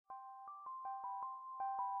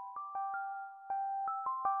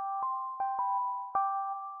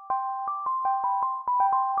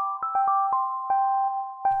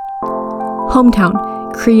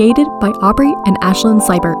Hometown, created by Aubrey and Ashlyn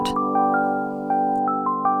Seibert.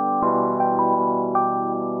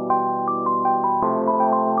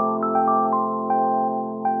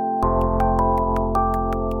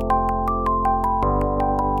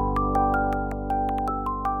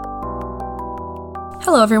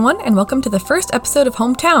 Hello everyone, and welcome to the first episode of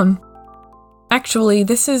Hometown. Actually,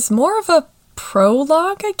 this is more of a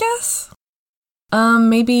prologue, I guess?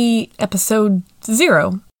 Maybe episode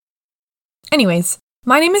 0. Anyways,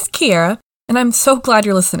 my name is Kiera, and I'm so glad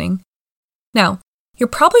you're listening. Now, you're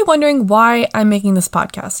probably wondering why I'm making this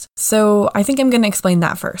podcast, so I think I'm going to explain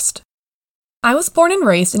that first. I was born and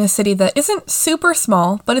raised in a city that isn't super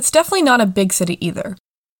small, but it's definitely not a big city either.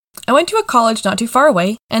 I went to a college not too far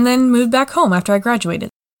away, and then moved back home after I graduated.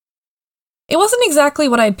 It wasn't exactly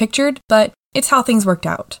what I had pictured, but it's how things worked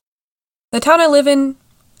out. The town I live in,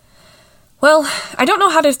 well, I don't know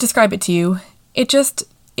how to describe it to you. It just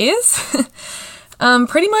is.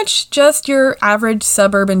 Pretty much just your average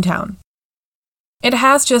suburban town. It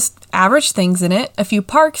has just average things in it, a few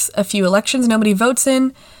parks, a few elections nobody votes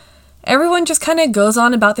in. Everyone just kind of goes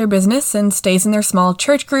on about their business and stays in their small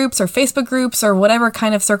church groups or Facebook groups or whatever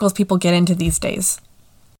kind of circles people get into these days.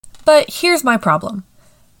 But here's my problem.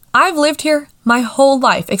 I've lived here my whole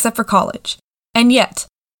life except for college, and yet,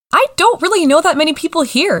 I don't really know that many people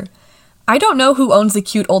here. I don't know who owns the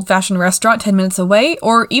cute old-fashioned restaurant 10 minutes away,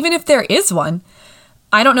 or even if there is one.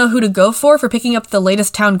 I don't know who to go for picking up the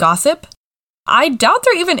latest town gossip. I doubt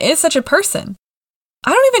there even is such a person.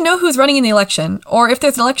 I don't even know who's running in the election, or if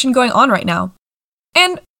there's an election going on right now.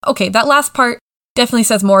 And, okay, that last part definitely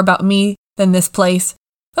says more about me than this place,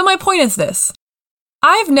 but my point is this.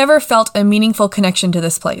 I've never felt a meaningful connection to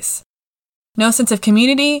this place. No sense of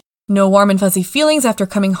community, no warm and fuzzy feelings after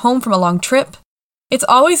coming home from a long trip. It's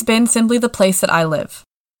always been simply the place that I live.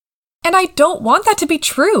 And I don't want that to be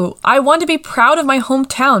true. I want to be proud of my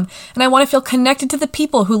hometown, and I want to feel connected to the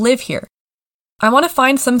people who live here. I want to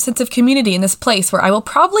find some sense of community in this place where I will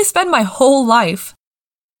probably spend my whole life.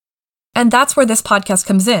 And that's where this podcast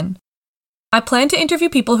comes in. I plan to interview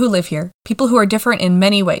people who live here, people who are different in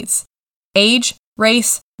many ways. Age,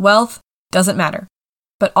 race, wealth, doesn't matter.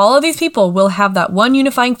 But all of these people will have that one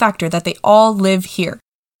unifying factor that they all live here.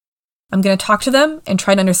 I'm going to talk to them and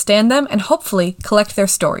try to understand them and hopefully collect their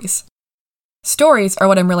stories. Stories are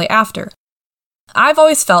what I'm really after. I've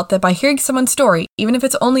always felt that by hearing someone's story, even if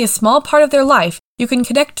it's only a small part of their life, you can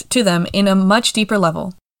connect to them in a much deeper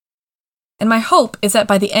level. And my hope is that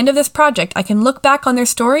by the end of this project, I can look back on their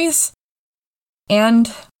stories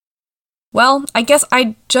and, well, I guess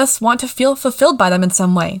I just want to feel fulfilled by them in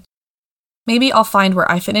some way. Maybe I'll find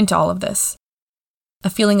where I fit into all of this. A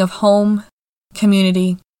feeling of home,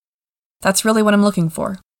 community. That's really what I'm looking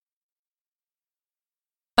for.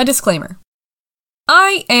 A disclaimer.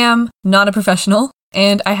 I am not a professional,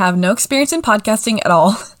 and I have no experience in podcasting at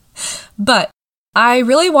all. But I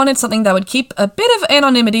really wanted something that would keep a bit of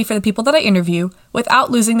anonymity for the people that I interview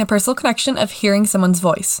without losing the personal connection of hearing someone's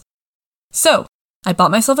voice. So, I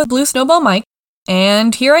bought myself a Blue Snowball mic,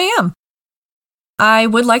 and here I am. I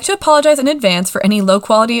would like to apologize in advance for any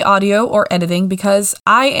low-quality audio or editing because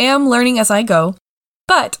I am learning as I go,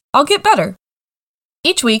 but I'll get better.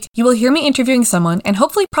 Each week, you will hear me interviewing someone and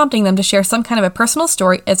hopefully prompting them to share some kind of a personal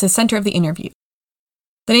story as the center of the interview.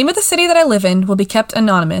 The name of the city that I live in will be kept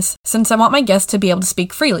anonymous since I want my guests to be able to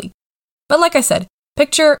speak freely. But like I said,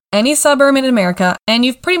 picture any suburb in America and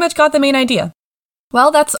you've pretty much got the main idea. Well,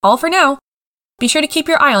 that's all for now. Be sure to keep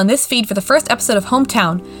your eye on this feed for the first episode of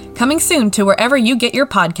Hometown, coming soon to wherever you get your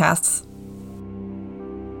podcasts.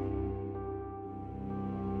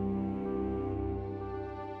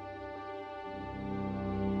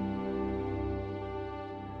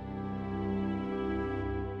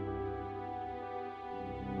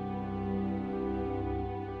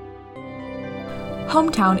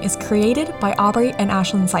 Hometown is created by Aubrey and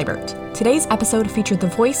Ashlyn Seibert. Today's episode featured the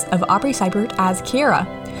voice of Aubrey Seibert as Kiera.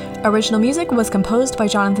 Original music was composed by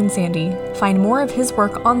Jonathan Sandy. Find more of his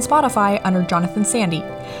work on Spotify under Jonathan Sandy.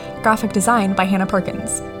 Graphic design by Hannah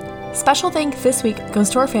Perkins. Special thanks this week goes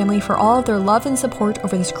to our family for all of their love and support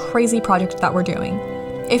over this crazy project that we're doing.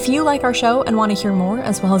 If you like our show and want to hear more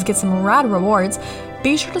as well as get some rad rewards,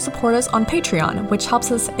 be sure to support us on Patreon, which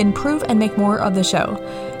helps us improve and make more of the show.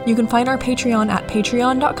 You can find our Patreon at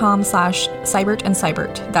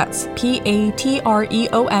patreon.com/SeibertandSeibert. That's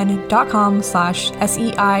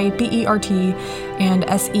patreon.com/SEIBERT and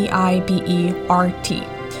SEIBERT.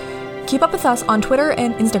 Keep up with us on Twitter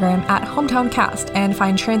and Instagram at HometownCast and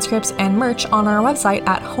find transcripts and merch on our website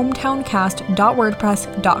at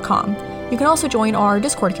hometowncast.wordpress.com. You can also join our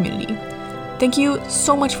Discord community. Thank you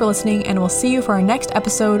so much for listening, and we'll see you for our next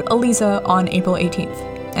episode, Eliza, on April 18th.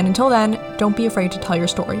 And until then, don't be afraid to tell your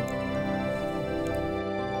story.